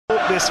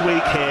This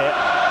week here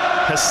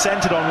has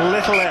centred on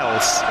little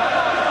else,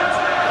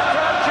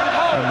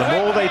 and the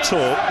more they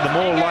talk, the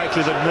more likely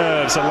that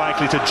nerves are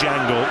likely to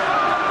jangle,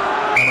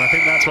 and I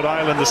think that's what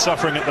Ireland is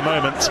suffering at the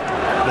moment.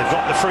 They've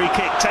got the free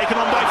kick taken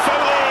on by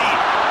Foley,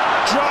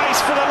 drives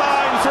for the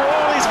line for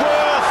all he's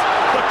worth,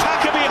 the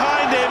packer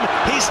behind him,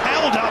 he's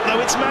held up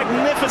though. It's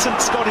magnificent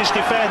Scottish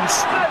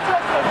defence.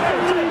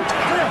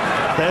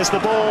 There's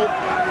the ball,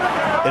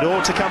 it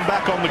ought to come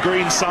back on the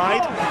green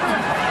side.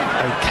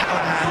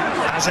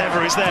 O'Callaghan, as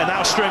ever, is there.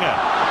 Now Stringer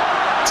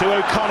to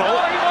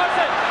O'Connell.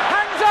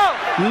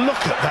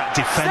 Look at that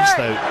defence,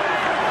 though.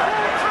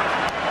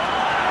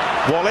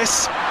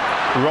 Wallace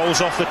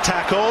rolls off the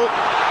tackle.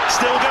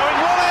 Still going.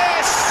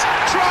 Wallace!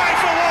 Try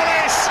for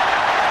Wallace!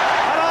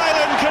 And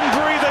Ireland can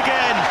breathe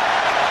again.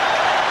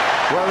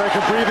 Well, they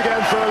can breathe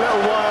again for a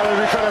little while, and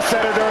we kind of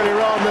said it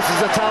earlier on. This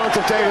is the talent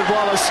of David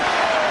Wallace.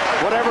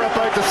 Whatever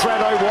about the threat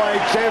out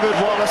wide, David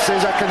Wallace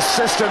is a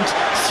consistent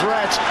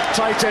threat,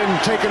 tight in,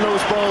 taking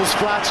those balls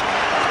flat.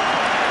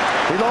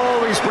 He'll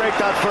always break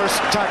that first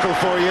tackle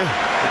for you.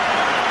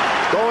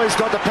 Always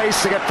got the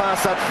pace to get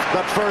past that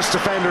first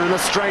defender, and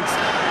the strength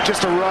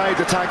just to ride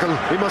the tackle.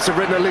 He must have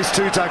ridden at least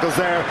 2 tackles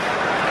there.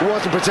 It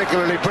wasn't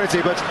particularly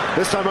pretty, but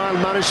this time Ireland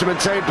managed to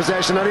maintain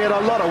possession, and he had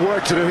a lot of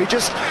work to do. He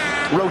just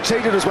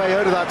rotated his way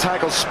out of that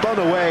tackle, spun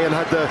away, and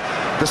had the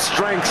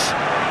strength.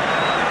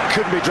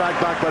 Couldn't be dragged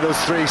back by those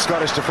 3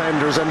 Scottish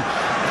defenders, and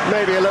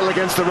maybe a little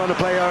against the run of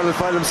play, Ireland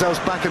find themselves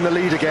back in the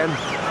lead again.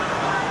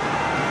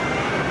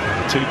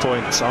 2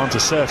 points aren't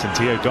a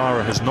certainty. O'Gara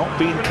has not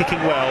been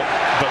kicking well,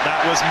 but that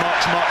was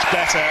much, much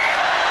better.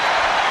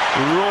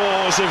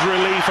 Roars of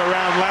relief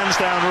around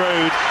Lansdowne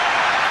Road.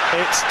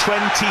 It's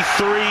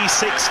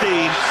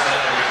 23-16.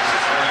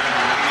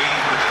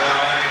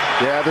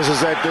 Yeah, this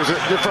is it.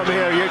 From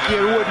here, you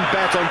wouldn't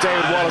bet on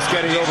David Wallace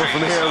getting over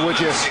from here, would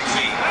you?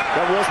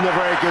 That wasn't a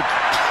very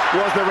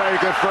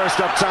good first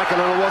up tackle,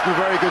 and it wasn't a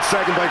very good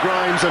second by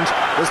Grimes, and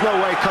there's no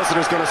way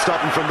Cussiter's going to stop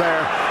him from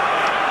there.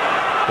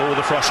 All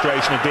the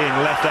frustration of being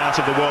left out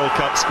of the World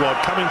Cup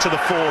squad coming to the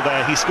fore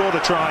there. He scored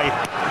a try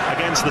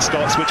against the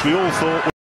Scots, which we all thought